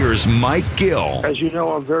Here's Mike Gill. As you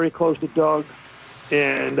know, I'm very close to Doug,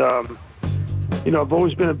 and I've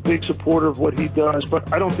always been a big supporter of what he does,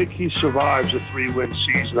 but I don't think he survives a 3-win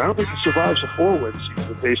season. I don't think he survives a 4-win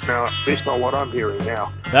season based on what I'm hearing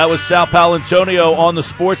now. That was Sal Paolantonio on the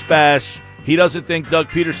Sports Bash. He doesn't think Doug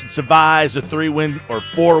Peterson survives a 3-win or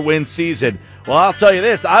 4-win season. Well, I'll tell you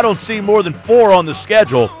this. I don't see more than 4 on the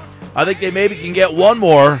schedule. I think they maybe can get 1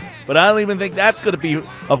 more, but I don't even think that's going to be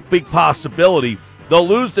a big possibility. They'll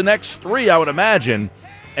lose the next 3, I would imagine,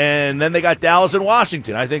 and then they got Dallas and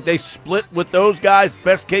Washington. I think they split with those guys.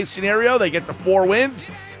 Best case scenario, they get to 4 wins,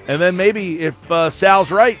 and then maybe if Sal's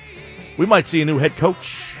right, we might see a new head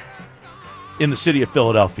coach in the city of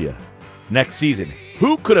Philadelphia next season.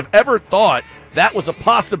 Who could have ever thought that was a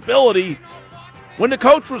possibility when the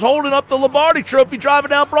coach was holding up the Lombardi Trophy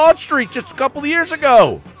driving down Broad Street just a couple of years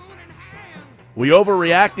ago? We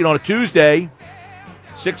overreacted on a Tuesday.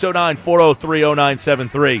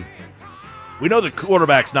 609-403-0973. We know the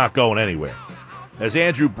quarterback's not going anywhere. As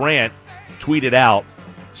Andrew Brandt tweeted out,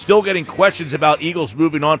 still getting questions about Eagles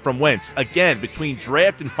moving on from Wentz. Again, between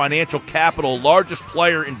draft and financial capital, largest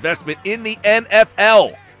player investment in the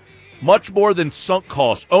NFL. Much more than sunk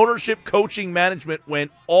costs. Ownership, coaching, management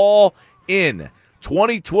went all in.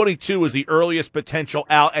 2022 is the earliest potential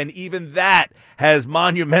out, and even that has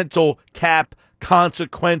monumental cap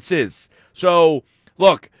consequences. So,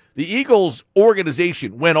 look, the Eagles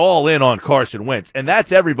organization went all in on Carson Wentz, and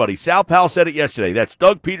that's everybody. Sal Powell said it yesterday. That's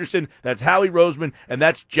Doug Peterson, that's Howie Roseman, and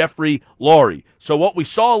that's Jeffrey Lurie. So what we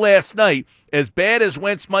saw last night, as bad as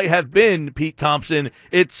Wentz might have been, Pete Thompson,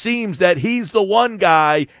 it seems that he's the one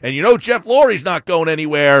guy, and you know Jeff Lurie's not going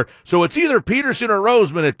anywhere, so it's either Peterson or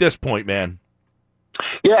Roseman at this point, man.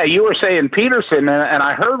 Yeah, you were saying Peterson, and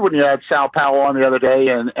I heard when you had Sal Powell on the other day,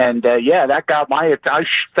 and yeah, that got I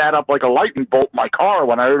sat up like a lightning bolt in my car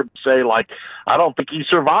when I heard him say, like, I don't think he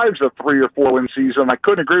survives a 3 or 4 win season. I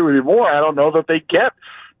couldn't agree with you more. I don't know that they get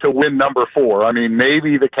to win number 4. I mean,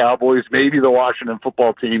 maybe the Cowboys, maybe the Washington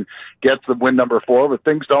football team gets the win number 4, but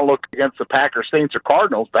things don't look against the Packers, Saints, or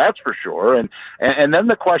Cardinals, that's for sure. And then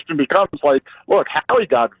the question becomes, like, look, Howie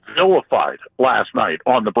got vilified last night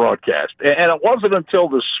on the broadcast. And it wasn't until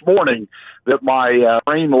this morning that my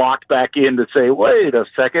brain locked back in to say, wait a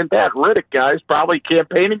second, that Riddick guy's probably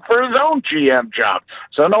campaigning for his own GM job.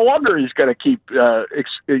 So no wonder he's going to keep,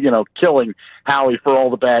 killing Howie for all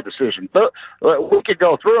the bad decisions. But we could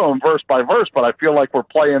go through them verse by verse, but I feel like we're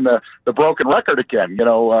playing the broken record again.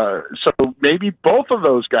 So maybe both of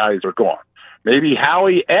those guys are gone. Maybe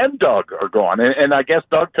Howie and Doug are gone. And I guess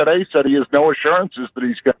Doug today said he has no assurances that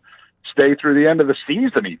he's going to stay through the end of the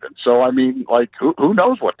season even. So, I mean, like, who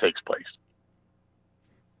knows what takes place?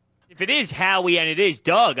 If it is Howie and it is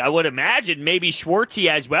Doug, I would imagine maybe Schwartzy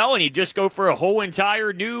as well, and you just go for a whole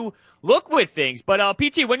entire new look with things. But,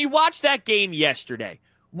 PT, when you watched that game yesterday,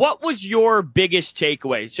 what was your biggest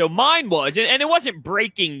takeaway? So mine was, and it wasn't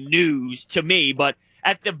breaking news to me, but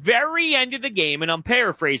at the very end of the game, and I'm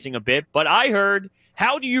paraphrasing a bit, but I heard,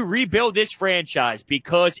 how do you rebuild this franchise?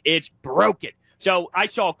 Because it's broken. So I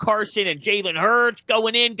saw Carson and Jalen Hurts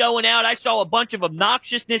going in, going out. I saw a bunch of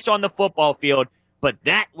obnoxiousness on the football field. But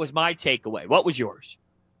that was my takeaway. What was yours?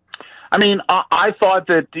 I mean, I thought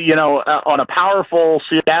that, on a powerful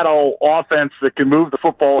Seattle offense that can move the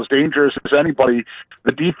football as dangerous as anybody,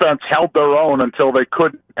 the defense held their own until they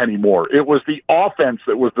couldn't anymore. It was the offense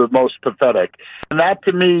that was the most pathetic. And that,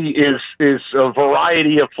 to me, is a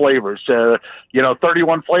variety of flavors.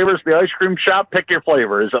 31 flavors, the ice cream shop, pick your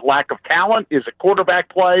flavor. Is it lack of talent? Is it quarterback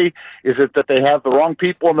play? Is it that they have the wrong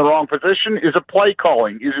people in the wrong position? Is it play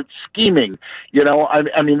calling? Is it scheming?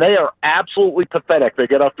 I mean, they are absolutely pathetic. They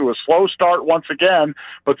get up to a slow start once again,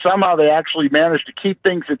 but somehow they actually manage to keep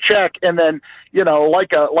things in check. And then,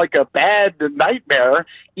 like a bad nightmare,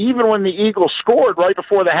 even when the Eagles scored right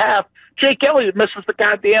before the half, Jake Elliott misses the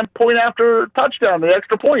goddamn point after touchdown, the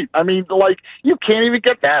extra point. I mean, like, you can't even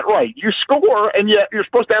get that right. You score, and yet you're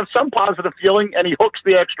supposed to have some positive feeling, and he hooks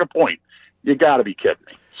the extra point. You got to be kidding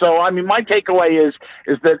me. So, I mean, my takeaway is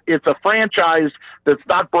that it's a franchise that's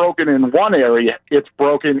not broken in one area. It's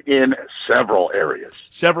broken in several areas.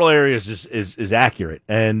 Several areas is accurate.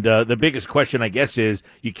 And the biggest question, I guess, is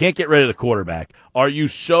you can't get rid of the quarterback. Are you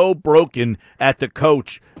so broken at the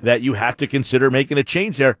coach that you have to consider making a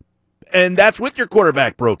change there? And that's with your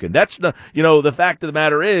quarterback broken. That's the fact of the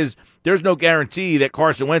matter is there's no guarantee that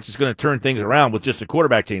Carson Wentz is going to turn things around with just a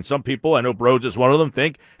quarterback change. Some people, I know Brodes is one of them,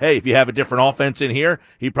 think, hey, if you have a different offense in here,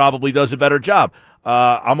 he probably does a better job.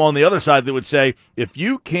 I'm on the other side that would say if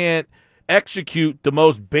you can't execute the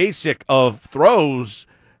most basic of throws,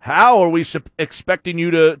 how are we expecting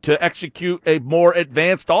you to execute a more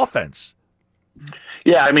advanced offense?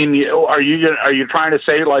 Yeah, I mean, are you trying to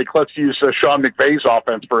say, like, let's use Sean McVay's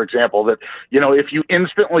offense for example, that if you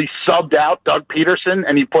instantly subbed out Doug Peterson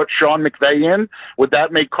and you put Sean McVay in, would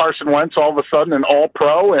that make Carson Wentz all of a sudden an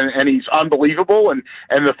All-Pro and he's unbelievable and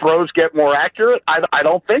the throws get more accurate? I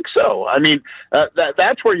don't think so. I mean,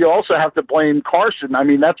 that's where you also have to blame Carson. I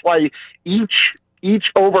mean, that's why each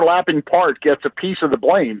overlapping part gets a piece of the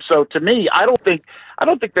blame. So to me, I don't think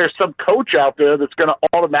there's some coach out there that's going to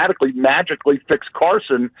automatically magically fix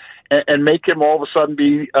Carson and make him all of a sudden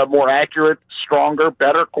be a more accurate, stronger,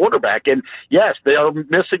 better quarterback. And yes, they are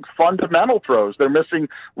missing fundamental throws. They're missing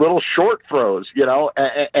little short throws,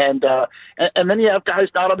 and then you have guys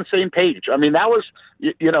not on the same page. I mean, that was,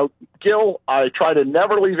 Gil, I try to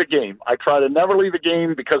never leave a game.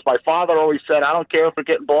 Because my father always said, I don't care if we're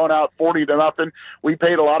getting blown out 40-0. We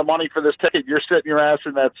paid a lot of money for this ticket. You're sitting your ass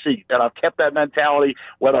in that seat. And I've kept that mentality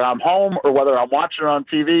whether I'm home or whether I'm watching it on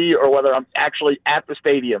TV or whether I'm actually at the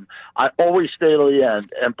stadium. I always stay to the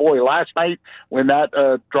end. And boy, last night when that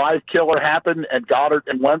drive killer happened and Goddard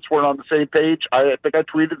and Wentz weren't on the same page, I think I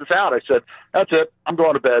tweeted this out. I said, that's it. I'm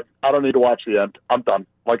going to bed. I don't need to watch the end. I'm done.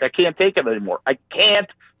 Like, I can't take it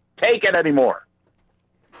anymore.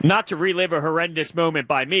 Not to relive a horrendous moment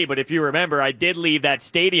by me, but if you remember, I did leave that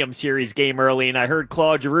Stadium Series game early, and I heard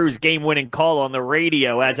Claude Giroux's game-winning call on the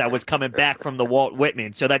radio as I was coming back from the Walt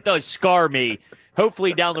Whitman. So that does scar me.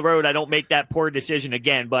 Hopefully down the road I don't make that poor decision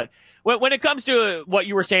again. But when it comes to what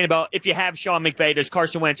you were saying about if you have Sean McVay, does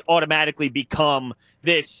Carson Wentz automatically become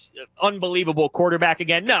this unbelievable quarterback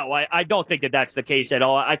again? No, I don't think that that's the case at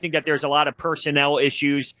all. I think that there's a lot of personnel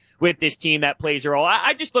issues with this team that plays a role.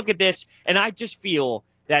 I just look at this, and I just feel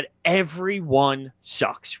that everyone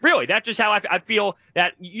sucks. Really, that's just how I feel,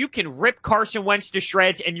 that you can rip Carson Wentz to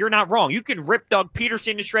shreds, and you're not wrong. You can rip Doug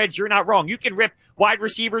Peterson to shreds, you're not wrong. You can rip wide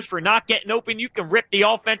receivers for not getting open. You can rip the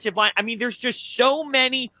offensive line. I mean, there's just so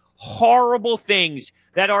many horrible things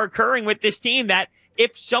that are occurring with this team that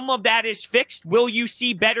if some of that is fixed, will you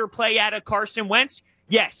see better play out of Carson Wentz?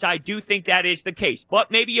 Yes, I do think that is the case.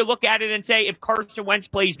 But maybe you look at it and say, if Carson Wentz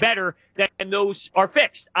plays better, then those are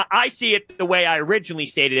fixed. I see it the way I originally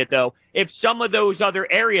stated it, though. If some of those other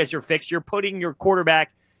areas are fixed, you're putting your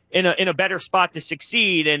quarterback in a better spot to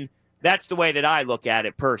succeed, and that's the way that I look at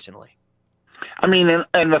it personally. I mean,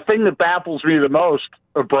 and the thing that baffles me the most,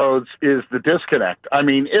 Brodes, is the disconnect. I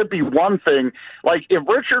mean, it'd be one thing, like if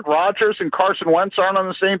Richard Rodgers and Carson Wentz aren't on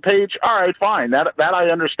the same page, all right, fine, that I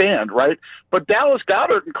understand, right? But Dallas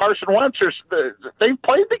Goedert and Carson Wentz, they've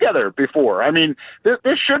played together before. I mean,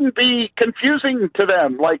 this shouldn't be confusing to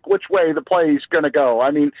them, like which way the play is going to go.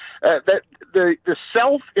 I mean, that the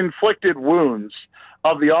self-inflicted wounds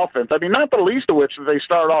of the offense, I mean, not the least of which is they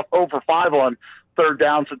started off 0 for 5 on third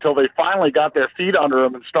downs until they finally got their feet under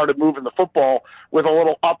them and started moving the football with a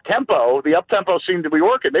little up-tempo. The up-tempo seemed to be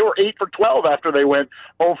working. They were 8 for 12 after they went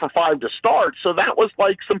 0 for 5 to start, so that was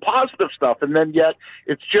like some positive stuff. And then yet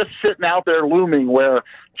it's just sitting out there looming where,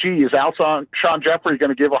 gee, is Alshon Jeffrey going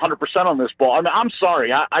to give 100% on this ball? I mean, I'm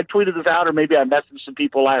sorry. I tweeted this out, or maybe I messaged some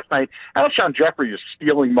people last night. Alshon Jeffrey is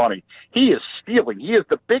stealing money. He is stealing. He is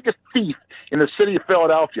the biggest thief in the city of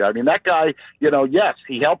Philadelphia. I mean, that guy, yes,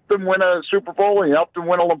 he helped them win a Super Bowl, and he helped them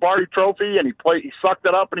win a Lombardi Trophy, and he sucked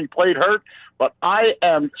it up, and he played hurt. But I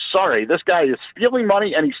am sorry. This guy is stealing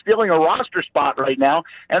money, and he's stealing a roster spot right now,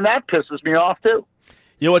 and that pisses me off, too.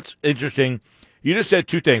 You know what's interesting? You just said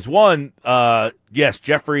two things. One, yes,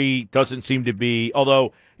 Jeffrey doesn't seem to be,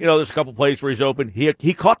 although, there's a couple plays where he's open.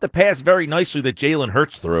 He caught the pass very nicely that Jalen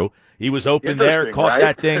Hurts threw. He was open there, caught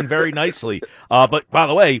that thing very nicely. But, by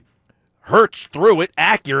the way, Hurts threw it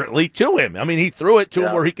accurately to him. I mean, he threw it to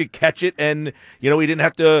him where he could catch it, and, he didn't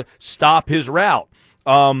have to stop his route.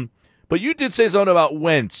 But you did say something about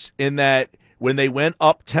Wentz in that when they went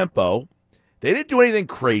up-tempo, they didn't do anything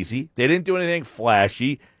crazy. They didn't do anything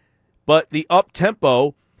flashy. But the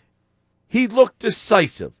up-tempo, he looked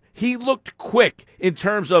decisive. He looked quick in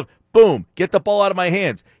terms of, boom, get the ball out of my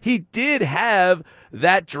hands. He did have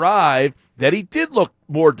that drive that he did look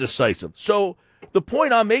more decisive. So the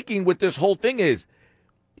point I'm making with this whole thing is,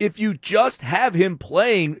 if you just have him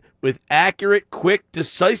playing with accurate, quick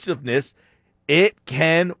decisiveness, it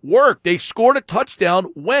can work. They scored a touchdown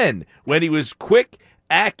when he was quick,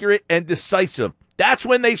 accurate, and decisive. That's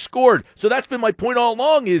when they scored. So that's been my point all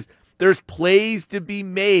along is there's plays to be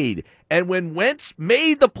made. And when Wentz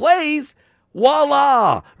made the plays,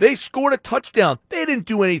 voila, they scored a touchdown. They didn't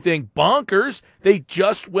do anything bonkers. They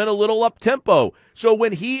just went a little up-tempo. So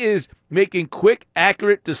when he is making quick,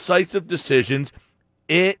 accurate, decisive decisions,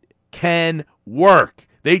 it can work.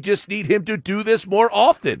 They just need him to do this more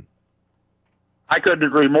often. I couldn't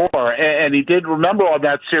agree more. And he did, remember on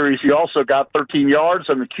that series, he also got 13 yards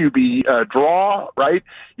on the QB draw, right?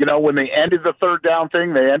 You know, when they ended the third down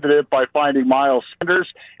thing, they ended it by finding Miles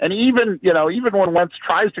Sanders. And even when Wentz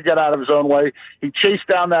tries to get out of his own way, he chased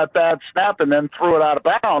down that bad snap and then threw it out of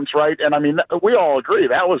bounds, right? And I mean, we all agree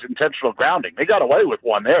that was intentional grounding. They got away with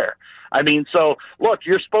one there. I mean, so look,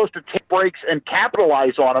 you're supposed to take breaks and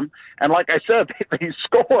capitalize on them. And like I said, they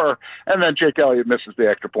score, and then Jake Elliott misses the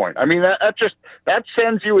extra point. I mean, that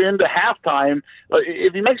sends you into halftime.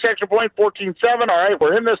 If he makes the extra point, 14-7, all right,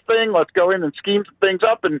 we're in this thing. Let's go in and scheme some things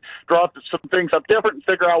up and draw some things up different and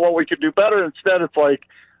figure out what we could do better. Instead, it's like,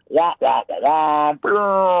 wah, wah, wah,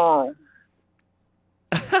 wah.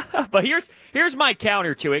 But here's my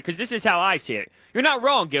counter to it, because this is how I see it. You're not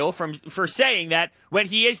wrong, Gil, for saying that when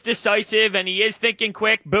he is decisive and he is thinking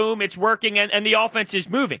quick, boom, it's working and the offense is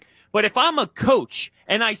moving. But if I'm a coach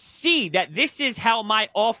and I see that this is how my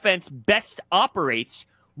offense best operates,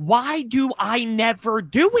 why do I never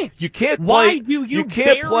do it? You can't play. Why do you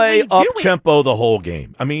can't play up tempo the whole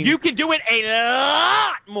game. I mean, you can do it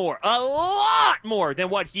a lot more than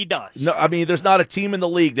what he does. No, I mean, there's not a team in the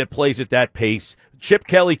league that plays at that pace. Chip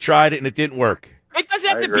Kelly tried it and it didn't work. It doesn't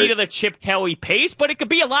have to be to the Chip Kelly pace, but it could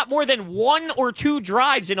be a lot more than 1 or 2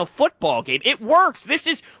 drives in a football game. It works. This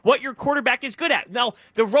is what your quarterback is good at. Now,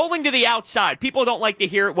 the rolling to the outside, people don't like to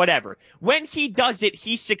hear it, whatever. When he does it,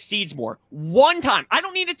 he succeeds more. One time. I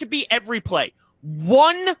don't need it to be every play.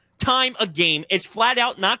 One time a game is flat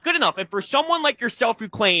out not good enough. And for someone like yourself who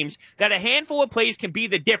claims that a handful of plays can be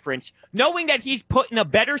the difference, knowing that he's put in a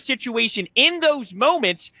better situation in those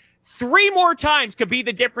moments, 3 more times could be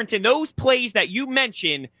the difference in those plays that you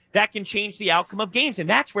mentioned that can change the outcome of games. And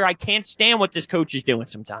that's where I can't stand what this coach is doing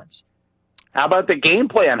sometimes. How about the game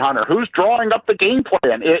plan, Hunter? Who's drawing up the game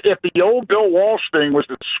plan? If the old Bill Walsh thing was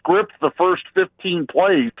to script the first 15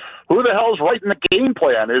 plays, who the hell's writing the game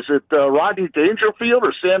plan? Is it Rodney Dangerfield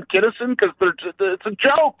or Sam Kinison? Because it's a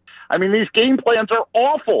joke. I mean, these game plans are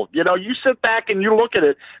awful. You know, you sit back and you look at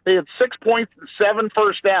it. They had 6 points and 7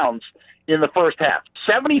 first downs in the first half.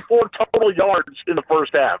 74 total yards in the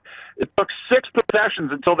first half. It took 6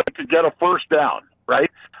 possessions until they could get a first down,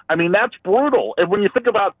 right? I mean, that's brutal. And when you think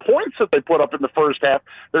about points that they put up in the first half,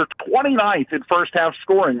 they're 29th in first half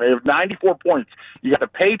scoring. They have 94 points. You got the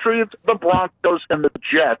Patriots, the Broncos, and the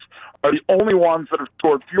Jets are the only ones that have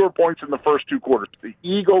scored fewer points in the first 2 quarters. The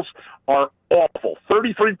Eagles are awful.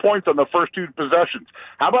 33 points on the first 2 possessions.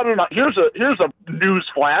 How about here's a news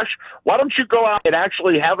flash. Why don't you go out and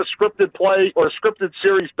actually have a scripted play or a scripted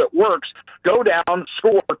series that works? Go down,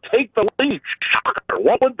 score, take the lead. Shocker.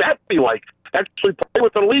 What would that be like? Actually play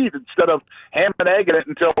with the lead instead of ham and egging it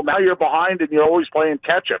until now you're behind and you're always playing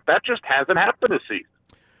catch-up. That just hasn't happened this season.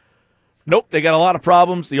 Nope, they got a lot of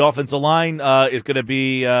problems. The offensive line is going to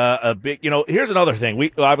be a big. You know, here's another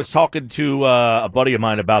thing. I was talking to a buddy of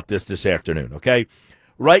mine about this afternoon. Okay,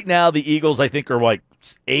 right now the Eagles I think are like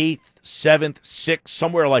 8th, 7th, 6th,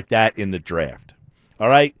 somewhere like that in the draft. All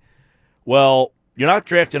right. Well, you're not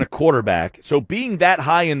drafting a quarterback, so being that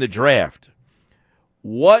high in the draft,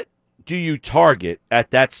 what do you target at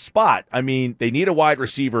that spot? I mean, they need a wide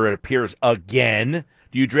receiver, it appears, again.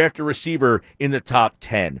 Do you draft a receiver in the top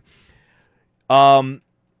 10?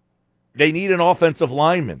 They need an offensive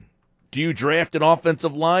lineman. Do you draft an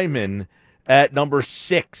offensive lineman at number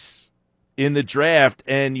 6 in the draft?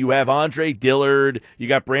 And you have Andre Dillard, you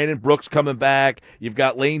got Brandon Brooks coming back, you've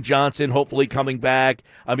got Lane Johnson hopefully coming back.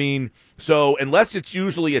 I mean, so unless it's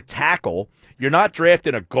usually a tackle, you're not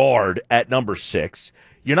drafting a guard at number 6.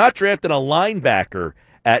 You're not drafting a linebacker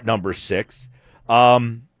at number 6.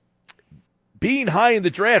 Being high in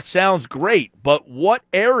the draft sounds great, but what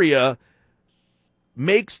area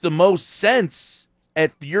makes the most sense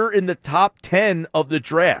if you're in the top 10 of the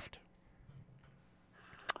draft?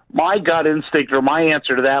 My gut instinct or my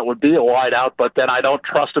answer to that would be a wide out, but then I don't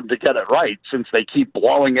trust them to get it right since they keep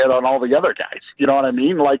blowing it on all the other guys. You know what I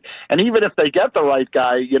mean? Like, and even if they get the right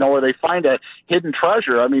guy, you know, or they find a hidden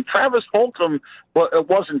treasure. I mean, Travis Fulgham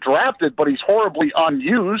wasn't drafted, but he's horribly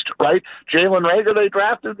unused, right? Jalen Reagor they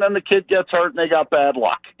drafted, and then the kid gets hurt and they got bad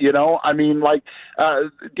luck. You know, I mean, like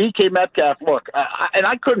DK Metcalf. Look, and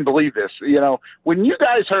I couldn't believe this. You know, when you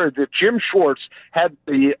guys heard that Jim Schwartz had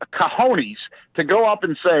the cojones to go up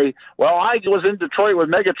and say, well, I was in Detroit with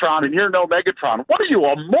Megatron and you're no Megatron. What are you,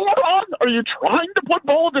 a moron? Are you trying to put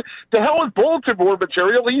to hell with bulletin board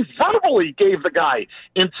material? He verbally gave the guy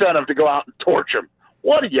incentive to go out and torch him.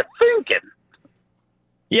 What are you thinking?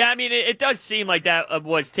 Yeah, I mean, it does seem like that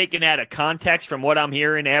was taken out of context from what I'm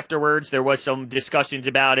hearing afterwards. There was some discussions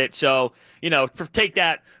about it. So, you know, take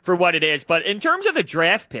that for what it is. But in terms of the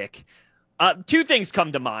draft pick, Two things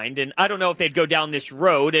come to mind, and I don't know if they'd go down this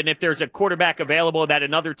road and if there's a quarterback available that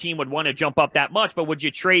another team would want to jump up that much, but would you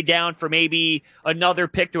trade down for maybe another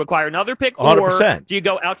pick to acquire another pick? 100%. Or do you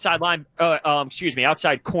go outside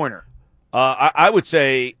corner? I would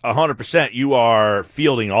say 100% you are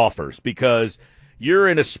fielding offers because you're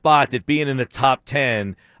in a spot that being in the top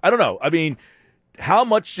 10, I don't know. I mean, how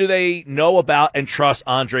much do they know about and trust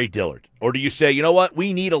Andre Dillard? Or do you say, you know what,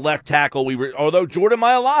 we need a left tackle? Although Jordan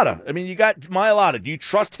Mailata, I mean, you got Mailata. Do you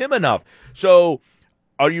trust him enough? So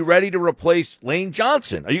are you ready to replace Lane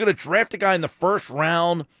Johnson? Are you going to draft a guy in the first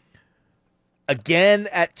round again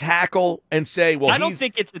at tackle and say, well, I don't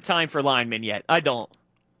think it's the time for linemen yet. I don't.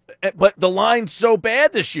 But the line's so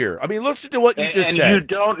bad this year. I mean, listen to what you just said. And you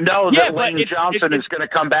don't know that Lane Johnson is going to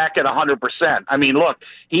come back at 100%. I mean, look,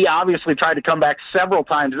 he obviously tried to come back several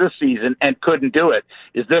times this season and couldn't do it.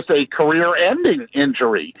 Is this a career-ending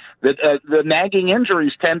injury? The nagging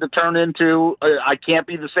injuries tend to turn into I can't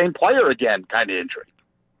be the same player again kind of injury.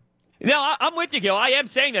 No, I'm with you, Gil. I am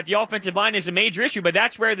saying that the offensive line is a major issue, but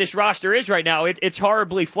that's where this roster is right now. It's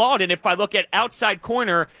horribly flawed. And if I look at outside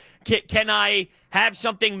corner, can I have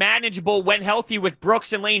something manageable when healthy with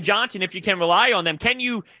Brooks and Lane Johnson if you can rely on them? Can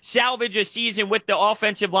you salvage a season with the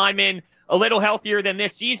offensive linemen a little healthier than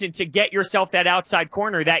this season to get yourself that outside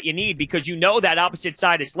corner that you need? Because you know that opposite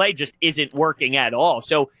side of Slade just isn't working at all.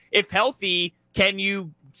 So if healthy, can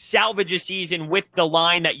you salvage a season with the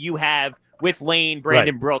line that you have with Lane,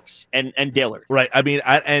 Brandon Brooks, and Dillard? Right. I mean,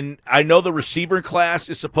 I know the receiver class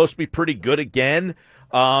is supposed to be pretty good again.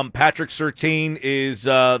 Patrick Surtain is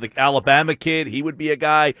the Alabama kid. He would be a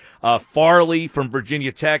guy. Farley from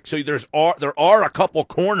Virginia Tech. So there are a couple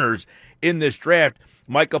corners in this draft.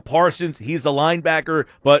 Micah Parsons, he's a linebacker.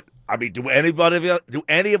 But, I mean, do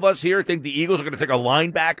any of us here think the Eagles are going to take a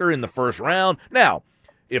linebacker in the first round? Now,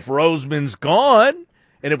 if Roseman's gone,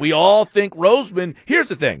 and if we all think Roseman, here's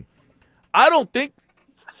the thing. I don't think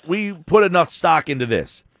we put enough stock into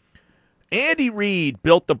this. Andy Reid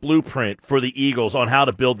built the blueprint for the Eagles on how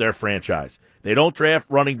to build their franchise. They don't draft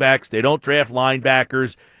running backs. They don't draft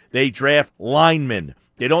linebackers. They draft linemen.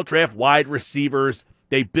 They don't draft wide receivers.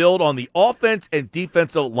 They build on the offense and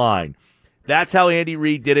defensive line. That's how Andy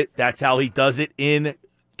Reid did it. That's how he does it in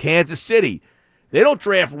Kansas City. They don't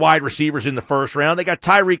draft wide receivers in the first round. They got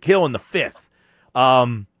Tyreek Hill in the fifth.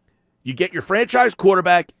 You get your franchise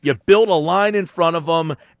quarterback, you build a line in front of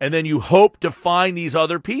them, and then you hope to find these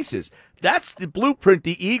other pieces. That's the blueprint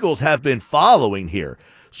the Eagles have been following here.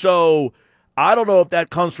 So I don't know if that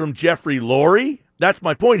comes from Jeffrey Lurie. That's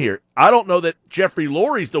my point here. I don't know that Jeffrey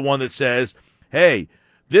Lurie's the one that says, hey,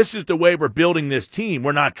 this is the way we're building this team.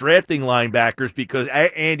 We're not drafting linebackers because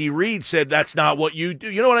Andy Reid said that's not what you do.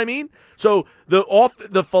 You know what I mean? So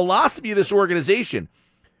the philosophy of this organization,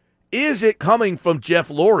 is it coming from Jeff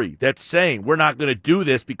Lurie that's saying we're not going to do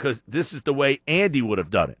this because this is the way Andy would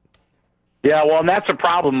have done it? Yeah, well, and that's a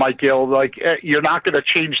problem, Mike Gill. Like, you're not going to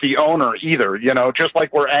change the owner either. You know, just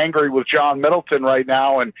like we're angry with John Middleton right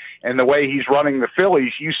now and the way he's running the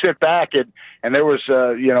Phillies, you sit back and there was,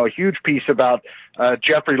 a huge piece about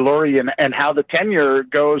Jeffrey Lurie and how the tenure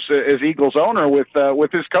goes as Eagles owner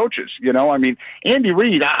with his coaches. You know, I mean, Andy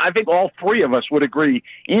Reid, I think all three of us would agree,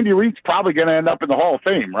 Andy Reid's probably going to end up in the Hall of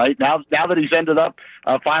Fame, right? Now that he's ended up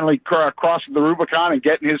finally crossing the Rubicon and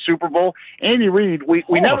getting his Super Bowl, Andy Reid, we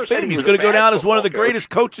never said he's going to go down as one of the greatest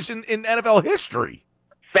coaches in NFL history.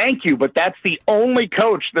 Thank you, but that's the only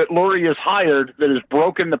coach that Lurie has hired that has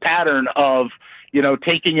broken the pattern of,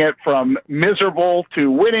 taking it from miserable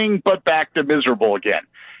to winning, but back to miserable again.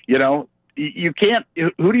 You can't.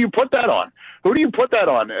 Who do you put that on? Who do you put that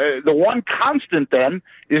on? The one constant then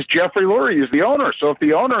is Jeffrey Lurie is the owner. So if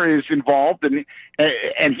the owner is involved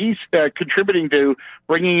and he's contributing to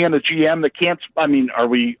bringing in a GM that can't. I mean, are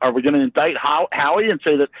we going to indict Howie and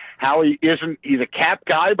say that Howie isn't? He's a cap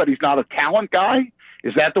guy, but he's not a talent guy.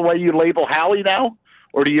 Is that the way you label Howie now?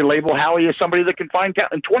 Or do you label Howie as somebody that can find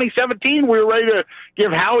talent? In 2017, we were ready to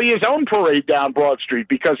give Howie his own parade down Broad Street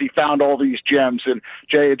because he found all these gems and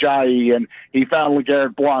Jay Ajayi and he found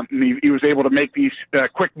LeGarrette Blount and he was able to make these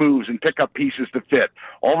quick moves and pick up pieces to fit.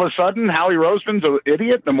 All of a sudden, Howie Roseman's an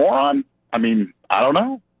idiot and a moron? I mean, I don't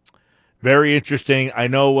know. Very interesting. I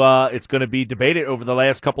know it's going to be debated over the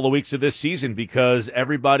last couple of weeks of this season because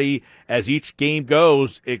everybody, as each game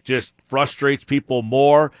goes, it just frustrates people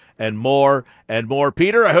more and more and more.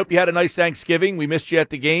 Peter, I hope you had a nice Thanksgiving. We missed you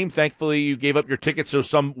at the game. Thankfully, you gave up your ticket so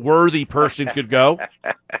some worthy person could go.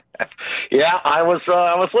 Yeah, I was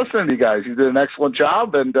listening to you guys. You did an excellent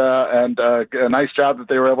job and a nice job that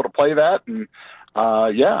they were able to play that. And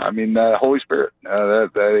Yeah, I mean, Holy Spirit,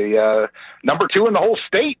 the number 2 in the whole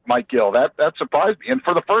state, Mike Gill. That surprised me. And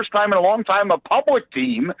for the first time in a long time, a public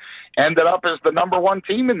team ended up as the number 1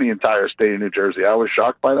 team in the entire state of New Jersey. I was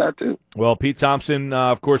shocked by that, too. Well, Pete Thompson,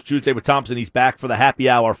 of course, Tuesday with Thompson. He's back for the happy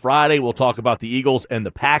hour Friday. We'll talk about the Eagles and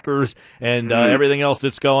the Packers and everything else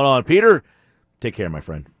that's going on. Peter, take care, my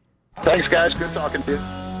friend. Thanks, guys. Good talking to you.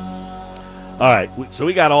 All right, so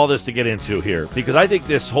we got all this to get into here because I think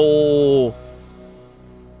this whole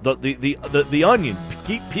the onion,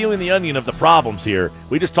 keep peeling the onion of the problems here.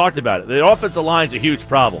 We just talked about it. The offensive line's a huge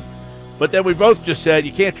problem. But then we both just said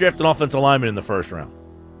you can't draft an offensive lineman in the first round.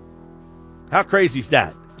 How crazy is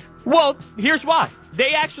that? Well, here's why.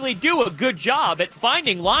 They actually do a good job at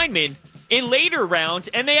finding linemen in later rounds,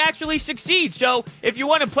 and they actually succeed. So if you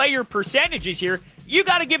want to play your percentages here, you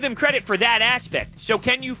got to give them credit for that aspect. So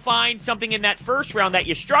can you find something in that first round that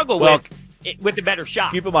you struggle with a better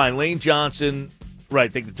shot? Keep in mind, Lane Johnson, right,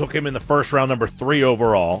 they took him in the first round, number 3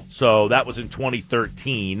 overall. So that was in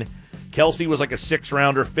 2013. Kelsey was like a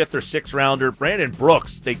 6th-rounder, 5th or 6th-rounder. Brandon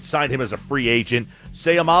Brooks, they signed him as a free agent.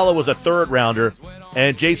 Sayamala was a 3rd-rounder.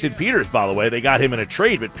 And Jason Peters, by the way, they got him in a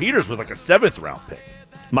trade, but Peters was like a 7th-round pick.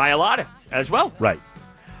 Mailata as well. Right.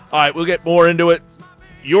 All right, we'll get more into it.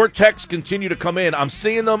 Your texts continue to come in. I'm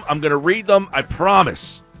seeing them. I'm going to read them. I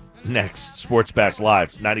promise. Next, Sports Bash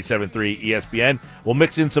Live, 97.3 ESPN. We'll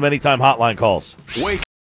mix in some anytime hotline calls. Wake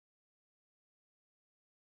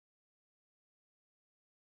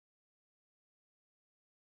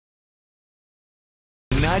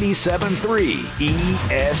 97.3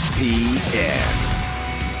 ESPN.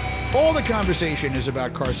 All the conversation is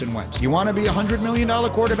about Carson Wentz. You want to be a $100 million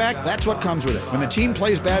quarterback? That's what comes with it. When the team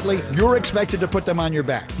plays badly, you're expected to put them on your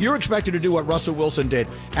back. You're expected to do what Russell Wilson did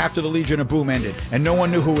after the Legion of Boom ended, and no one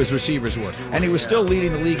knew who his receivers were. And he was still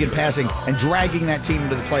leading the league in passing and dragging that team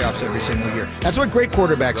into the playoffs every single year. That's what great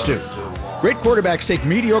quarterbacks do. Great quarterbacks take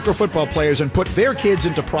mediocre football players and put their kids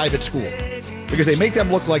into private school because they make them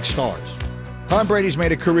look like stars. Tom Brady's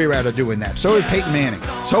made a career out of doing that. So did Peyton Manning.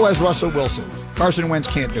 So has Russell Wilson. Carson Wentz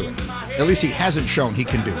can't do it. At least he hasn't shown he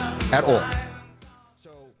can do it at all.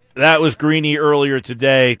 That was Greeny earlier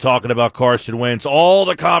today talking about Carson Wentz. All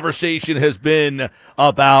the conversation has been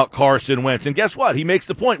about Carson Wentz. And guess what? He makes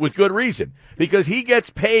the point with good reason. Because he gets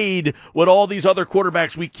paid what all these other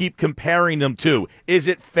quarterbacks we keep comparing them to. Is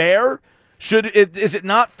it fair? Is it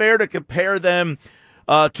not fair to compare them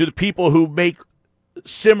to the people who make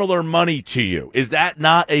similar money to you? Is that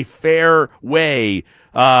not a fair way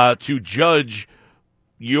to judge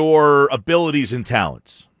your abilities and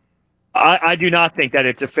talents? I do not think that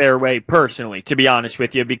it's a fair way, personally, to be honest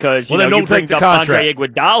with you, because you bring up contract. Andre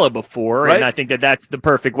Iguodala before, right? And I think that that's the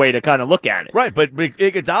perfect way to kind of look at it. Right, but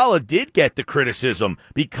Iguodala did get the criticism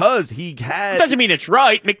because he had... Doesn't mean it's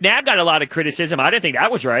right. McNabb got a lot of criticism. I didn't think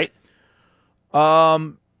that was right.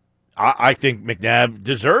 I think McNabb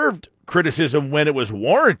deserved criticism when it was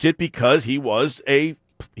warranted because he was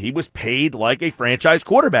paid like a franchise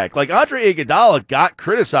quarterback. Like Andre Iguodala got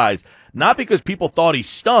criticized not because people thought he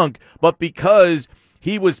stunk, but because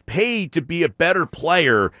he was paid to be a better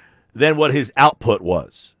player than what his output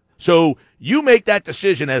was. So you make that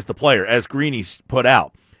decision as the player, as Greeny put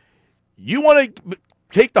out. You want to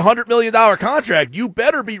take the $100 million contract, you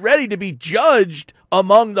better be ready to be judged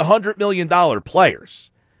among the $100 million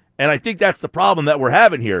players. And I think that's the problem that we're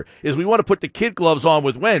having here, is we want to put the kid gloves on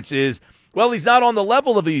with Wentz is, well, he's not on the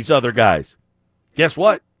level of these other guys. Guess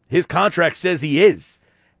what? His contract says he is.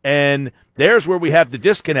 And there's where we have the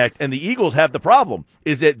disconnect, and the Eagles have the problem,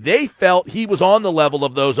 is that they felt he was on the level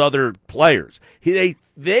of those other players.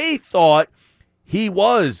 They thought he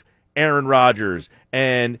was Aaron Rodgers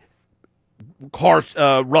and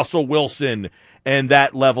Russell Wilson and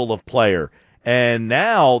that level of player. And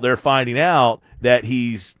now they're finding out that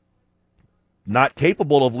he's not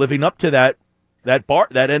capable of living up to that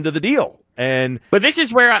end of the deal. But this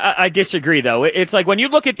is where I disagree, though. It's like when you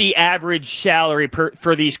look at the average salary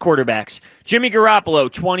for these quarterbacks, Jimmy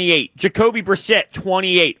Garoppolo, 28, Jacoby Brissett,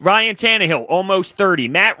 28, Ryan Tannehill, almost 30,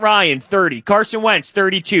 Matt Ryan, 30, Carson Wentz,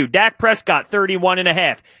 32, Dak Prescott,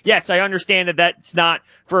 31.5. Yes, I understand that that's not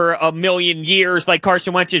for a million years like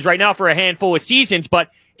Carson Wentz is right now for a handful of seasons, but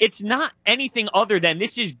it's not anything other than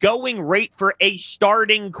this is going rate for a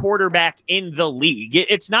starting quarterback in the league.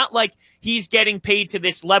 It's not like he's getting paid to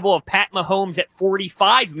this level of Pat Mahomes at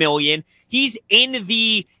 $45 million. He's in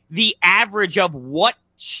the average of what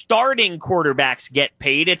starting quarterbacks get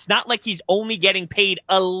paid. It's not like he's only getting paid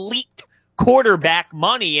elite quarterback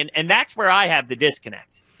money, and that's where I have the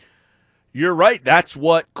disconnect. You're right. That's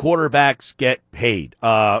what quarterbacks get paid.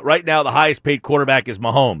 Right now, the highest paid quarterback is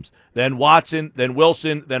Mahomes. then Watson, then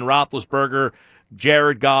Wilson, then Roethlisberger,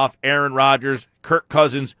 Jared Goff, Aaron Rodgers, Kirk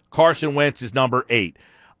Cousins, Carson Wentz is number 8.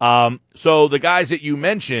 So the guys that you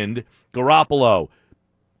mentioned, Garoppolo,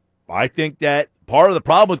 I think that part of the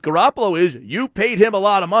problem with Garoppolo is you paid him a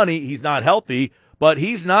lot of money. He's not healthy, but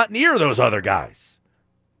he's not near those other guys.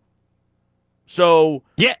 So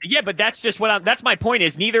yeah, but that's just that's my point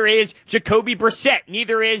is neither is Jacoby Brissett,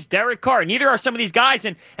 neither is Derek Carr, neither are some of these guys,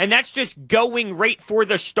 and that's just going right for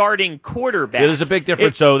the starting quarterback. Yeah, there's a big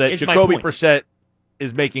difference, though, that Jacoby Brissett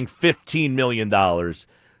is making $15 million.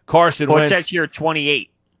 Carson Wentz. It says here 28.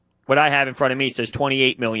 What I have in front of me says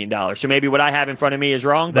 $28 million. So maybe what I have in front of me is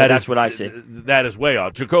wrong, but that's what I see. That is way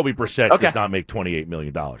off. Jacoby Brissett does not make $28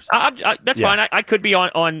 million. That's fine. I could be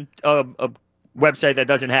on a website that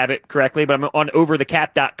doesn't have it correctly, but I'm on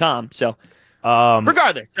overthecap.com. So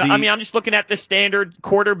regardless, I'm just looking at the standard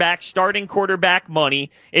starting quarterback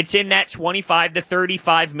money. It's in that $25 to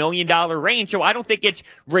 $35 million range. So I don't think it's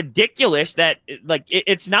ridiculous that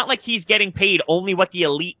it's not like he's getting paid only what the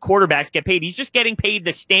elite quarterbacks get paid. He's just getting paid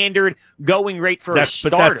the standard going rate for a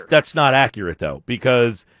starter. But that's not accurate though,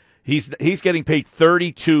 because he's getting paid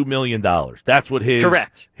 $32 million. That's what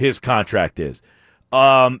his contract is.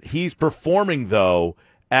 He's performing though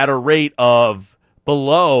at a rate of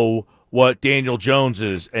below what Daniel Jones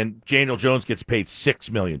is, and Daniel Jones gets paid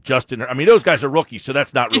 $6 million. Those guys are rookies, so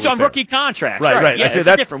that's not really fair. He's on rookie contracts. Right. Yeah,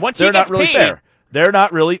 it's different. Once they're he gets not really paid, fair. They're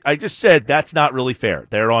not really. I just said that's not really fair.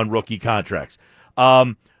 They're on rookie contracts.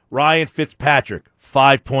 Ryan Fitzpatrick,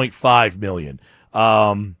 $5.5 million.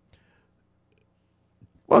 Well,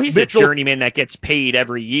 he's a journeyman that gets paid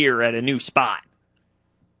every year at a new spot.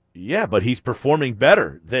 Yeah, but he's performing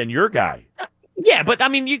better than your guy. Yeah, but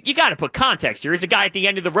you got to put context here. He's a guy at the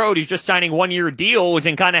end of the road who's just signing one-year deals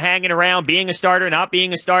and kind of hanging around, being a starter, not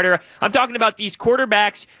being a starter. I'm talking about these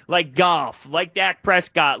quarterbacks like Goff, like Dak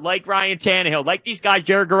Prescott, like Ryan Tannehill, like these guys,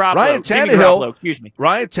 Jared Garoppolo.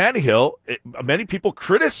 Ryan Tannehill, many people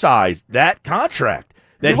criticized that contract,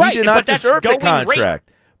 that he did not deserve the contract.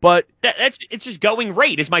 Rate. But it's just going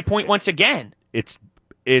rate is my point once again.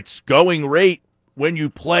 It's going rate when you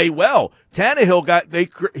play well.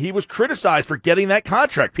 Tannehill he was criticized for getting that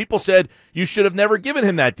contract. People said you should have never given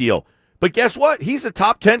him that deal. But guess what? He's a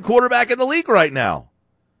top 10 quarterback in the league right now.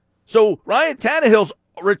 So Ryan Tannehill's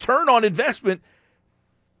return on investment,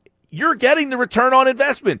 you're getting the return on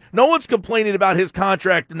investment. No one's complaining about his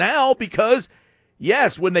contract now because,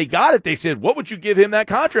 yes, when they got it, they said, what would you give him that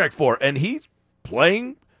contract for? And he's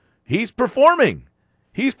playing, he's performing.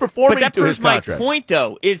 He's performing to his contract. My point,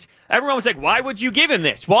 though, is everyone was like, why would you give him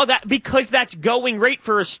this? Well, because that's going rate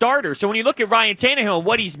for a starter. So when you look at Ryan Tannehill and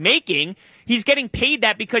what he's making, he's getting paid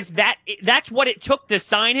that because that's what it took to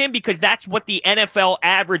sign him, because that's what the NFL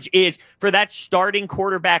average is for that starting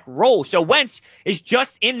quarterback role. So Wentz is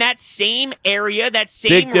just in that same area, that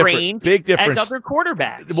same range as other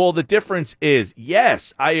quarterbacks. Well, the difference is,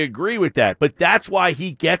 yes, I agree with that, but that's why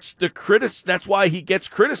he gets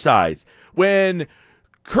criticized. When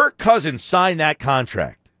Kirk Cousins signed that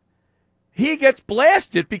contract, he gets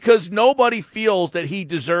blasted because nobody feels that he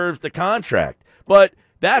deserves the contract. But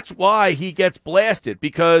that's why he gets blasted,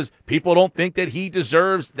 because people don't think that he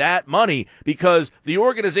deserves that money, because the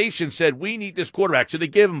organization said, we need this quarterback. So they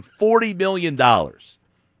give him $40 million.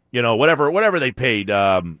 Whatever they paid.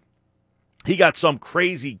 He got some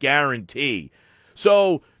crazy guarantee.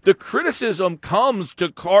 So the criticism comes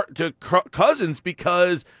to Cousins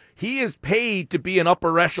because he is paid to be an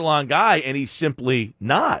upper echelon guy, and he's simply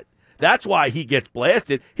not. That's why he gets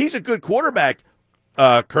blasted. He's a good quarterback,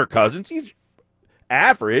 Kirk Cousins. He's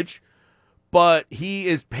average, but he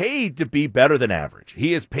is paid to be better than average.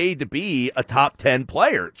 He is paid to be a top 10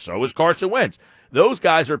 player. So is Carson Wentz. Those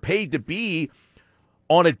guys are paid to be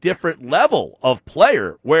on a different level of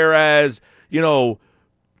player, whereas,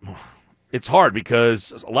 it's hard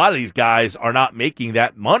because a lot of these guys are not making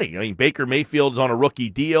that money. I mean, Baker Mayfield's on a rookie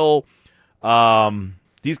deal.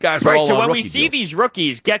 These guys are all on rookie deals. So when we see these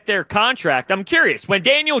rookies get their contract, I'm curious. When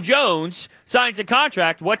Daniel Jones signs a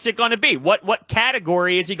contract, what's it going to be? What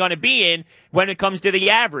category is he going to be in when it comes to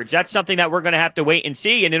the average? That's something that we're going to have to wait and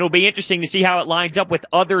see, and it'll be interesting to see how it lines up with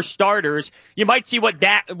other starters. You might see what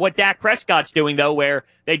Dak Prescott's doing, though, where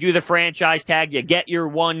they do the franchise tag. You get your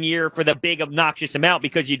 1 year for the big obnoxious amount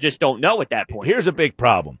because you just don't know at that point. Here's a big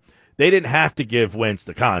problem. They didn't have to give Wentz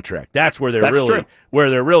the contract. That's where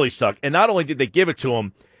they're really stuck. And not only did they give it to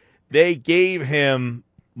him, they gave him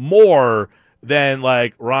more than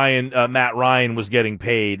like Matt Ryan was getting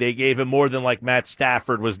paid. They gave him more than like Matt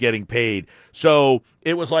Stafford was getting paid. So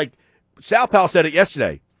it was like Sal Powell said it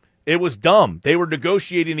yesterday. It was dumb. They were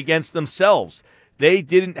negotiating against themselves. They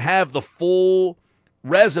didn't have the full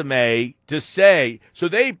resume to say, so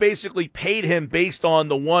they basically paid him based on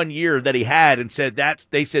the 1 year that he had and said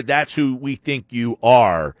that's who we think you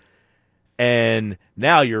are. And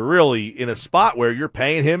now you're really in a spot where you're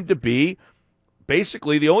paying him to be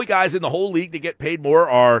basically the only guys in the whole league that get paid more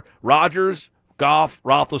are Rodgers, Goff,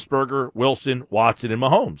 Roethlisberger, Wilson, Watson, and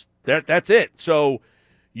Mahomes. That's it. So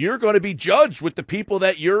you're going to be judged with the people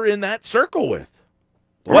that you're in that circle with.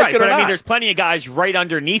 Right, but I mean, there's plenty of guys right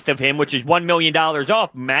underneath of him, which is $1 million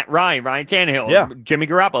off. Matt Ryan, Ryan Tannehill, Jimmy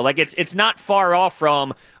Garoppolo. Like, it's not far off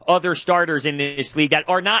from other starters in this league that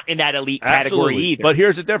are not in that elite category either. But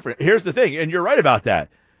here's the thing, and you're right about that.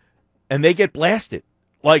 And they get blasted.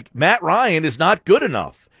 Like, Matt Ryan is not good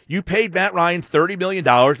enough. You paid Matt Ryan $30 million.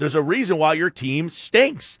 There's a reason why your team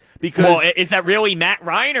stinks. Because is that really Matt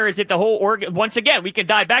Ryan, or is it the whole once again, we can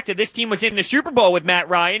dive back to this team was in the Super Bowl with Matt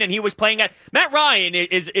Ryan, and he was playing at Matt Ryan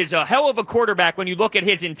is a hell of a quarterback when you look at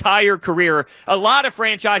his entire career. A lot of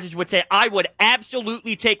franchises would say, I would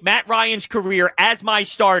absolutely take Matt Ryan's career as my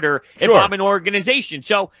starter if I'm an organization.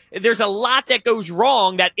 So there's a lot that goes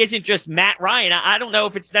wrong that isn't just Matt Ryan. I don't know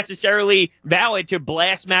if it's necessarily valid to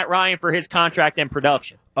blast Matt Ryan for his contract and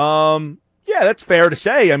production. Yeah, that's fair to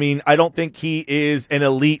say. I mean, I don't think he is an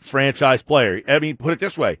elite franchise player. I mean, put it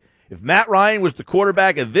this way. If Matt Ryan was the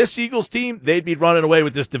quarterback of this Eagles team, they'd be running away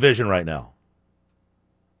with this division right now.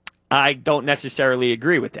 I don't necessarily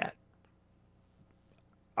agree with that.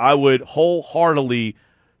 I would wholeheartedly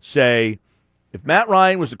say if Matt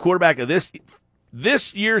Ryan was the quarterback of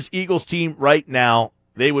this year's Eagles team right now,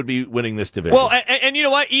 they would be winning this division. Well, and you know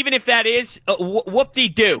what? Even if that is,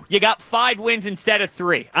 whoop-de-doo. You got 5 wins instead of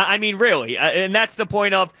 3. I mean, really. And that's the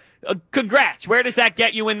point of, congrats. Where does that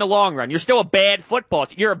get you in the long run? You're still a bad football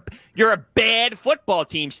team. You're a bad football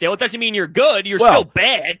team still. It doesn't mean you're good. You're still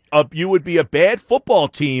bad. You would be a bad football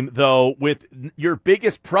team, though, with your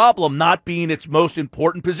biggest problem not being its most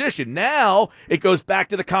important position. Now it goes back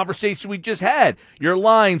to the conversation we just had. Your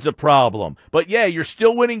line's a problem. But, yeah, you're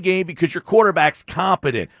still winning game because your quarterback's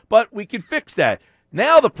competent. But we can fix that.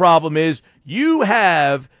 Now the problem is you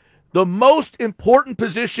have the most important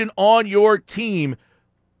position on your team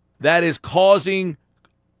that is causing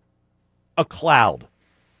a cloud.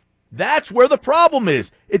 That's where the problem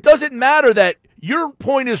is. It doesn't matter that your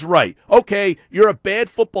point is right. Okay, you're a bad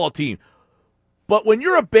football team. But when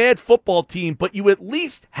you're a bad football team, but you at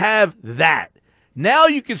least have that, now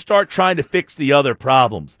you can start trying to fix the other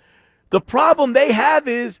problems. The problem they have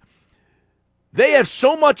is they have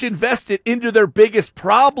so much invested into their biggest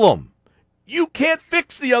problem. You can't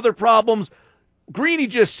fix the other problems. Greeny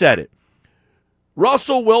just said it.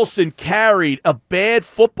 Russell Wilson carried a bad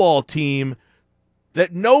football team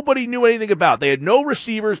that nobody knew anything about. They had no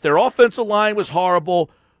receivers. Their offensive line was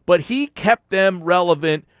horrible, but he kept them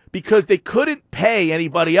relevant because they couldn't pay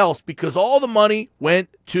anybody else because all the money went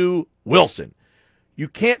to Wilson. You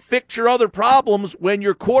can't fix your other problems when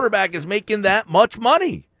your quarterback is making that much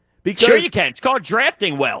money. Because sure you can. It's called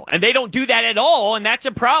drafting well, and they don't do that at all, and that's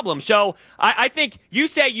a problem. So I think you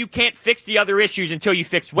say you can't fix the other issues until you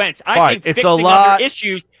fix Wentz. I think fixing other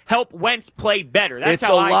issues help Wentz play better. That's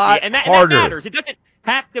how I see it, and that matters. It doesn't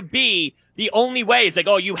have to be the only way. It's like,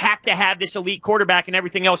 oh, you have to have this elite quarterback and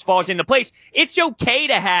everything else falls into place. It's okay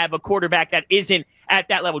to have a quarterback that isn't at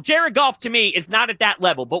that level. Jared Goff, to me, is not at that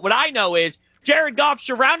level, but what I know is Jared Goff,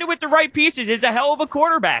 surrounded with the right pieces, is a hell of a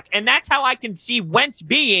quarterback. And that's how I can see Wentz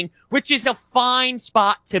being, which is a fine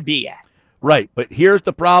spot to be at. Right, but here's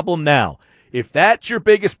the problem now. If that's your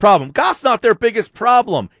biggest problem, Goff's not their biggest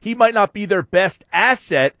problem. He might not be their best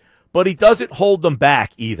asset, but he doesn't hold them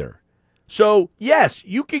back either. So, yes,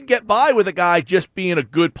 you can get by with a guy just being a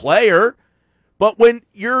good player, but when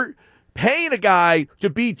you're paying a guy to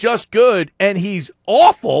be just good and he's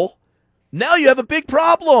awful, now you have a big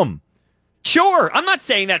problem. Sure, I'm not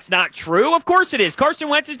saying that's not true. Of course it is. Carson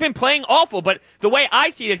Wentz has been playing awful, but the way I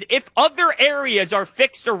see it is if other areas are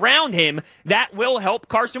fixed around him, that will help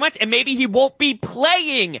Carson Wentz, and maybe he won't be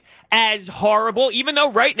playing as horrible, even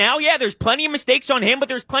though right now, yeah, there's plenty of mistakes on him, but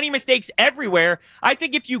there's plenty of mistakes everywhere. I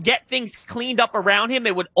think if you get things cleaned up around him,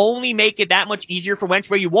 it would only make it that much easier for Wentz,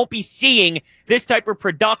 where you won't be seeing this type of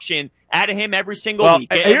production out of him every single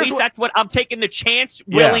week. At least that's what I'm taking the chance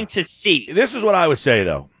willing to see. This is what I would say,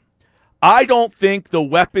 though. I don't think the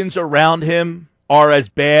weapons around him are as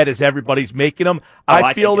bad as everybody's making them.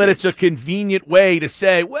 I feel that it's a convenient way to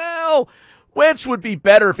say, well, Wentz would be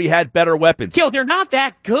better if he had better weapons. Gil, they're not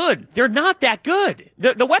that good. They're not that good.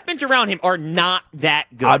 The weapons around him are not that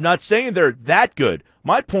good. I'm not saying they're that good.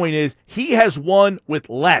 My point is he has won with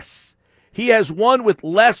less. He has won with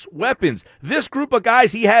less weapons. This group of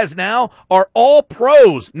guys he has now are all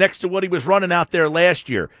pros next to what he was running out there last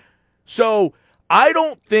year. So I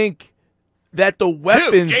don't think that the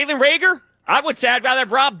weapons. Jalen Reagor? I would say I'd rather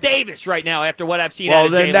have Rob Davis right now after what I've seen Well, out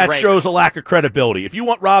of Jalen then that Reagor. shows a lack of credibility. If you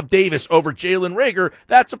want Rob Davis over Jalen Reagor,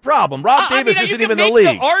 that's a problem. Rob Davis isn't even in the league. You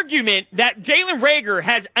can make the argument that Jalen Reagor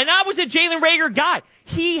has, and I was a Jalen Reagor guy,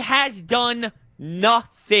 he has done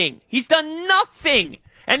nothing. He's done nothing.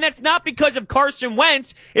 And that's not because of Carson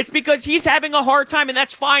Wentz. It's because he's having a hard time, and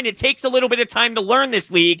that's fine. It takes a little bit of time to learn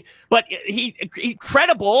this league, but he's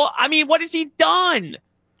credible. I mean, what has he done?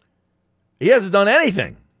 He hasn't done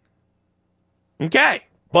anything. Okay,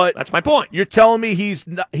 but that's my point. You're telling me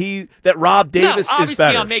that Rob Davis is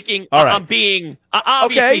better. Obviously, I'm being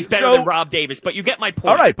obviously he's better than Rob Davis, but you get my point.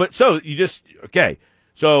 All right, but so you're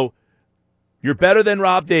better than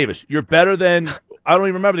Rob Davis. You're better than I don't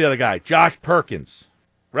even remember the other guy, Josh Perkins,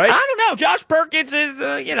 right? I don't know. Josh Perkins is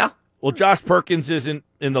Well, Josh Perkins isn't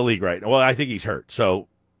in the league right now. Well, I think he's hurt, so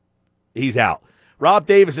he's out. Rob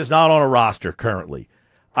Davis is not on a roster currently.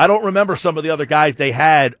 I don't remember some of the other guys they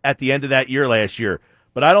had at the end of that year last year,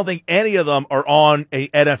 but I don't think any of them are on a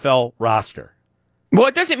NFL roster. Well,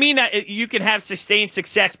 it doesn't mean that you can have sustained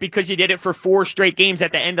success because you did it for 4 straight games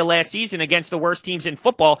at the end of last season against the worst teams in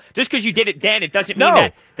football. Just because you did it then, it doesn't mean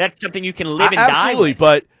that that's something you can live and die with. Absolutely,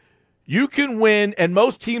 but you can win, and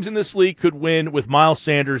most teams in this league could win with Miles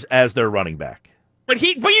Sanders as their running back. But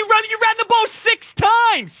you ran the ball 6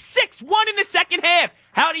 times, 6-1 in the second half.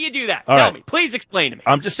 How do you do that? Tell me. Please explain to me.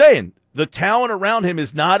 I'm just saying, the talent around him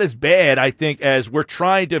is not as bad, I think, as we're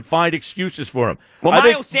trying to find excuses for him. Well,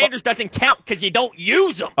 Miles Sanders doesn't count because you don't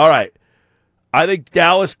use him. All right. I think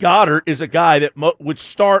Dallas Goedert is a guy that would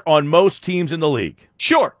start on most teams in the league.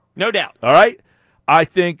 Sure, no doubt. All right. I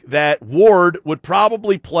think that Ward would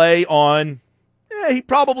probably play on, he'd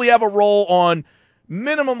probably have a role on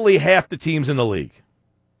minimally half the teams in the league.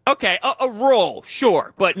 Okay, a role,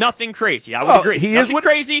 sure, but nothing crazy. I would agree. He nothing is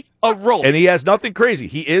crazy, a role. And he has nothing crazy.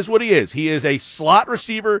 He is what he is. He is a slot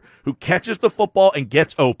receiver who catches the football and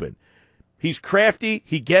gets open. He's crafty.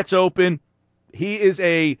 He gets open. He is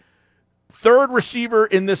a third receiver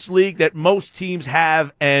in this league that most teams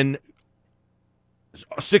have and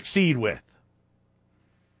succeed with.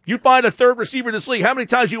 You find a third receiver in this league, how many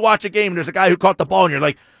times you watch a game and there's a guy who caught the ball and you're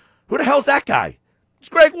like, who the hell's that guy? It's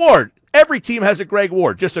Greg Ward. Every team has a Greg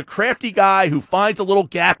Ward, just a crafty guy who finds a little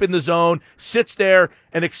gap in the zone, sits there,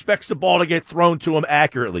 and expects the ball to get thrown to him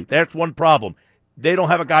accurately. That's one problem. They don't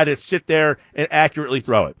have a guy to sit there and accurately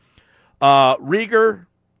throw it. Reagor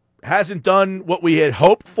hasn't done what we had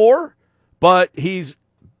hoped for, but he's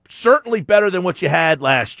certainly better than what you had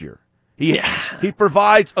last year. He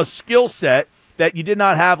provides a skill set that you did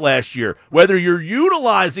not have last year. Whether you're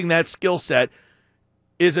utilizing that skill set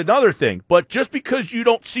is another thing. But just because you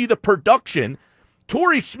don't see the production,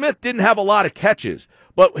 Torrey Smith didn't have a lot of catches.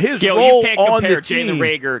 But his role on the team... You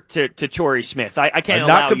can't compare Jalen Reagor to Torrey Smith. I can't I'm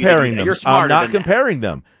allow not comparing them. You're smarter I'm not than comparing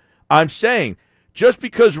them. I'm saying just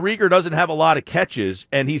because Reagor doesn't have a lot of catches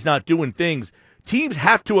and he's not doing things, teams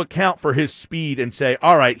have to account for his speed and say,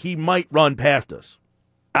 all right, he might run past us.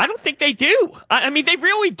 I don't think they do. I mean, they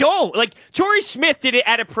really don't. Like, Torrey Smith did it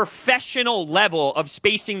at a professional level of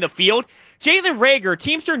spacing the field. Jalen Reagor,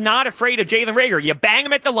 teams are not afraid of Jalen Reagor. You bang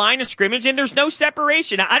him at the line of scrimmage, and there's no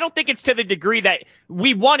separation. I don't think it's to the degree that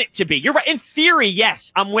we want it to be. You're right. In theory,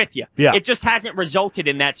 yes, I'm with you. Yeah. It just hasn't resulted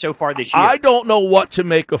in that so far this year. I don't know what to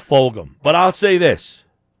make of Fulgham, but I'll say this.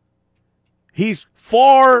 He's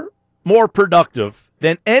far more productive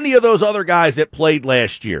than any of those other guys that played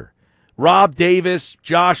last year. Rob Davis,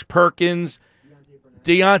 Josh Perkins,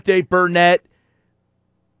 Deontay Burnett.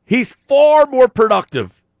 He's far more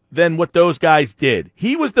productive than what those guys did.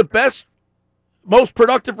 He was the best, most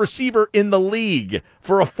productive receiver in the league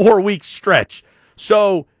for a 4-week stretch.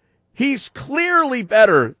 So he's clearly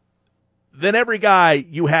better than every guy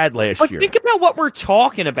you had last year. Think about what we're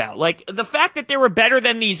talking about. Like, the fact that they were better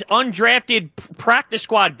than these undrafted practice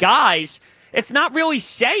squad guys, it's not really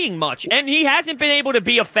saying much. And he hasn't been able to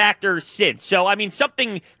be a factor since. So, I mean,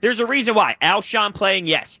 there's a reason why. Alshon playing,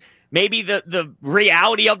 yes. Maybe the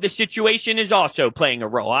reality of the situation is also playing a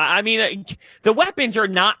role. I mean, the weapons are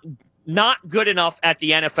not good enough at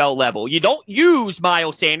the NFL level. You don't use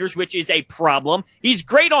Miles Sanders, which is a problem. He's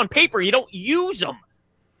great on paper. You don't use him.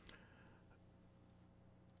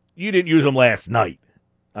 You didn't use him last night.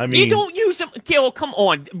 I mean, you don't use him. Kill, come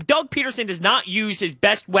on. Doug Peterson does not use his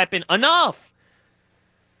best weapon enough.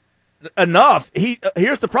 enough.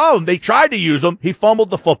 Here's the problem. They tried to use him. He fumbled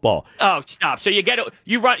the football. Oh, stop. So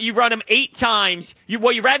you run him 8 times.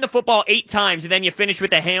 You ran the football 8 times, and then you finish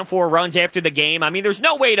with a handful of runs after the game. I mean, there's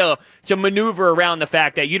no way to maneuver around the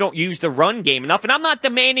fact that you don't use the run game enough. And I'm not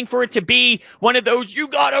demanding for it to be one of those, you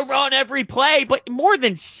got to run every play, but more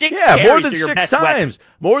than 6 carries more than to your 6 best times.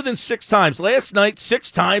 weapon. More than 6 times. Last night,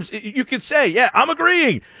 6 times. You could say, yeah, I'm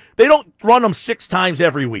agreeing. They don't run them 6 times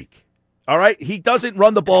every week. All right? He doesn't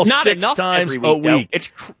run the ball 6 times a week. Though.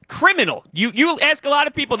 It's criminal. You ask a lot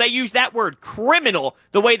of people, they use that word, criminal,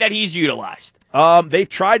 the way that he's utilized. They've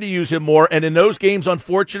tried to use him more, and in those games,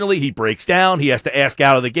 unfortunately, he breaks down. He has to ask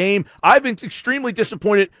out of the game. I've been extremely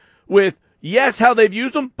disappointed with, yes, how they've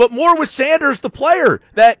used him, but more with Sanders, the player,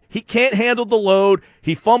 that he can't handle the load.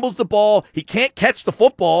 He fumbles the ball. He can't catch the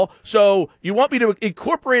football. So you want me to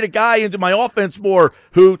incorporate a guy into my offense more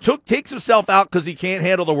who takes himself out because he can't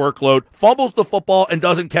handle the workload, fumbles the football, and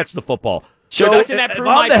doesn't catch the football. So doesn't that prove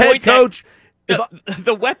my the head point coach,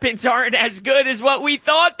 the weapons aren't as good as what we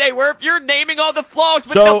thought they were? If you're naming all the flaws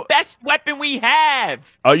with the best weapon we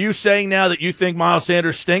have. Are you saying now that you think Miles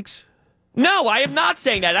Sanders stinks? No, I am not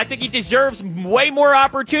saying that. I think he deserves way more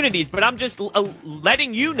opportunities, but I'm just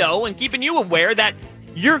letting you know and keeping you aware that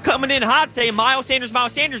you're coming in hot saying Miles Sanders.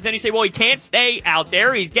 Then you say, well, he can't stay out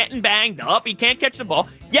there. He's getting banged up. He can't catch the ball.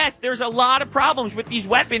 Yes, there's a lot of problems with these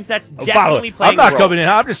weapons. That's definitely playing I'm not a role. coming in.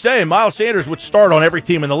 I'm just saying Miles Sanders would start on every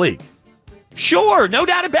team in the league. Sure, no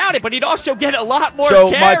doubt about it, but he'd also get a lot more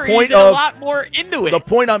So carries my point and a lot more into it. The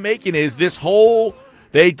point I'm making is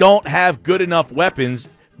they don't have good enough weapons.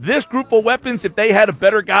 This group of weapons, if they had a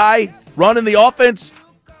better guy running the offense,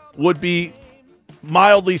 would be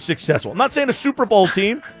mildly successful. I'm not saying a Super Bowl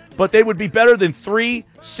team, but they would be better than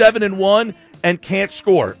 3-7-1 and can't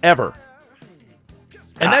score ever.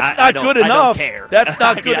 And that's not good enough. I don't care. That's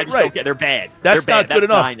not good. I just right? Don't care. They're bad. That's They're not bad. good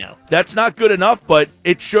enough. I know. That's not good enough. But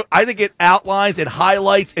I think it outlines and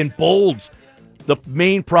highlights and bolds the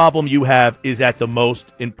main problem you have is at the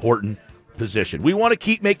most important position. We want to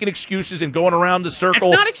keep making excuses and going around the circle.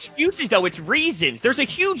 It's not excuses, though. It's reasons. There's a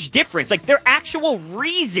huge difference. Like, they're actual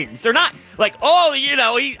reasons. They're not like, oh,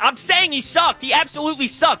 I'm saying he sucked. He absolutely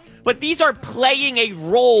sucked. But these are playing a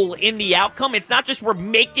role in the outcome. It's not just we're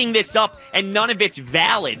making this up and none of it's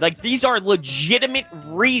valid. Like, these are legitimate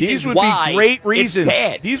reasons. These would why be great reasons. It's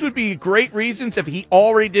bad. These would be great reasons if he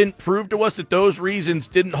already didn't prove to us that those reasons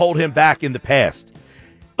didn't hold him back in the past.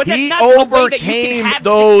 But he that's not the way that you overcame can have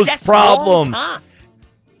those success problems. long time.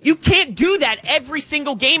 You can't do that every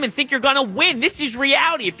single game and think you're going to win. This is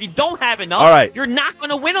reality. If you don't have enough, all right, you're not going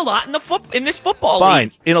to win a lot in this football Fine.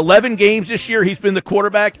 league. In 11 games this year, he's been the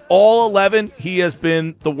quarterback. All 11, he has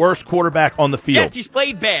been the worst quarterback on the field. Yes, he's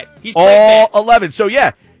played bad. All 11. So,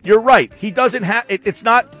 yeah, you're right. He doesn't have it's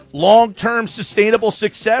not long-term sustainable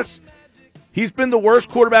success. He's been the worst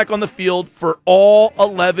quarterback on the field for all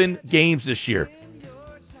 11 games this year.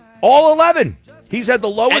 All 11. He's had the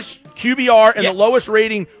lowest QBR and the lowest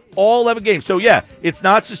rating all 11 games. So, yeah, it's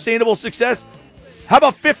not sustainable success. How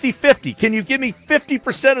about 50-50? Can you give me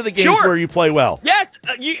 50% of the games where you play well? Yes.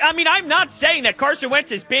 I'm not saying that Carson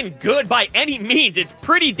Wentz has been good by any means. It's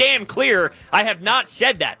pretty damn clear I have not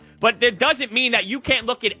said that. But that doesn't mean that you can't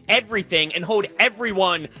look at everything and hold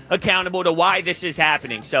everyone accountable to why this is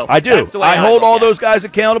happening. So I do. That's the way I hold all those those guys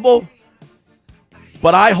accountable,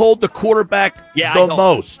 but I hold the quarterback the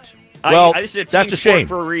most. Well, that's a shame.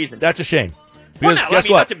 For a reason. That's a shame. Well, Because no, guess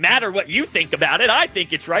it what? doesn't matter what you think about it. I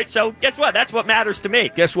think it's right. So guess what? That's what matters to me.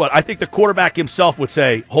 Guess what? I think the quarterback himself would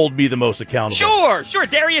say, hold me the most accountable. Sure.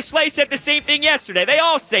 Darius Slay said the same thing yesterday. They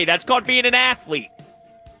all say that's called being an athlete.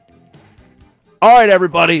 All right,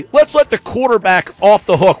 everybody. Let's let the quarterback off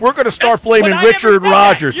the hook. We're going to start blaming Richard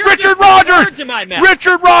Rodgers. Richard Rodgers!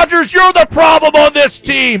 Richard Rodgers, you're the problem on this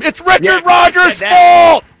team. It's Richard Rodgers'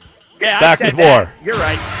 fault. Yeah, Back with more. You're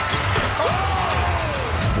right.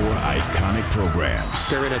 4 iconic programs.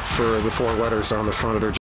 They're in it for the 4 letters on the front of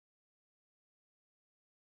their.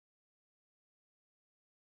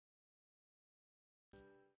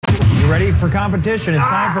 You ready for competition? It's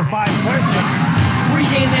time for 5 questions. 3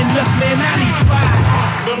 ain't enough, man. I need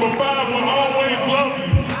 5. Number 5 will always love you.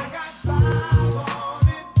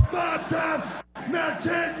 5 times. Now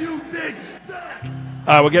can you dig that? All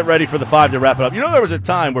right, we'll get ready for the 5 to wrap it up. You know, there was a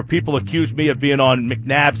time where people accused me of being on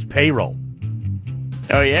McNabb's payroll.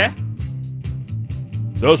 Oh, yeah?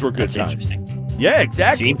 Those were good That's times. Interesting. Yeah,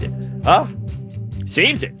 exactly. Seems it. Huh?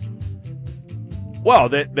 Seems it. Well,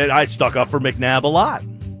 that I stuck up for McNabb a lot.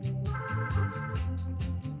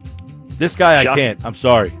 This guy, I can't. I'm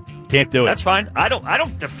sorry. Can't do it. That's fine. I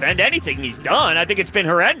don't defend anything he's done. I think it's been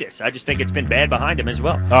horrendous. I just think it's been bad behind him as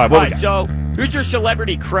well. All right, so who's your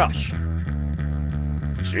celebrity crush?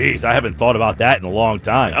 Jeez, I haven't thought about that in a long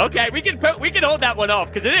time. Okay, we can hold that one off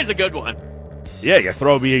because it is a good one. Yeah, you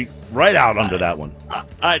throw me right out under that one.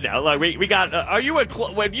 I know. Like we got. Are you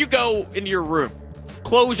when you go into your room,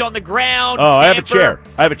 clothes on the ground? Oh, I have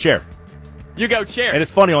a chair. You go chair. And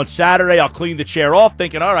it's funny, on Saturday, I'll clean the chair off,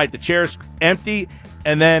 thinking, all right, the chair's empty,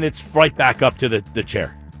 and then it's right back up to the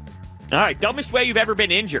chair. All right, dumbest way you've ever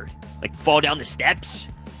been injured? Like fall down the steps?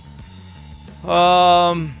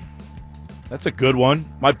 That's a good one.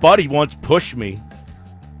 My buddy once pushed me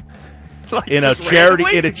in a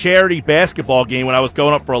charity basketball game when I was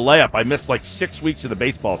going up for a layup. I missed like 6 weeks of the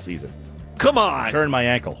baseball season. Come on. Turned my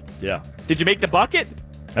ankle. Yeah. Did you make the bucket?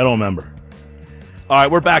 I don't remember. All right,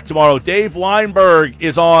 we're back tomorrow. Dave Weinberg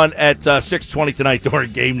is on at 6:20 tonight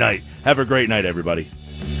during game night. Have a great night, everybody.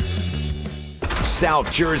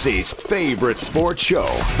 South Jersey's favorite sports show,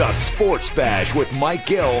 The Sports Bash with Mike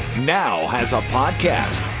Gill, now has a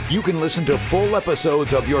podcast. You can listen to full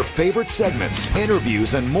episodes of your favorite segments,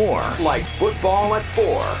 interviews, and more, like Football at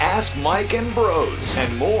 4, Ask Mike and Brodes,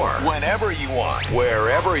 and more, whenever you want,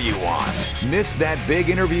 wherever you want. Miss that big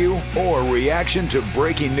interview or reaction to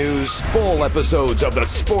breaking news? Full episodes of The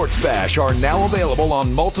Sports Bash are now available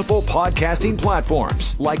on multiple podcasting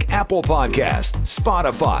platforms like Apple Podcasts,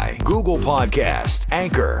 Spotify, Google Podcasts,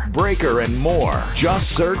 Anchor, Breaker, and more.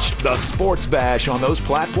 Just search The Sports Bash on those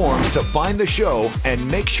platforms to find the show and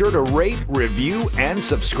make sure to rate, review, and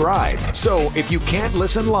subscribe. So if you can't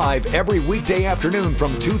listen live every weekday afternoon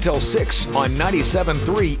from 2 till 6 on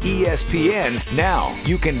 97.3 ESPN, now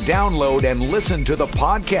you can download and listen to the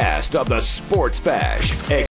podcast of The Sports Bash.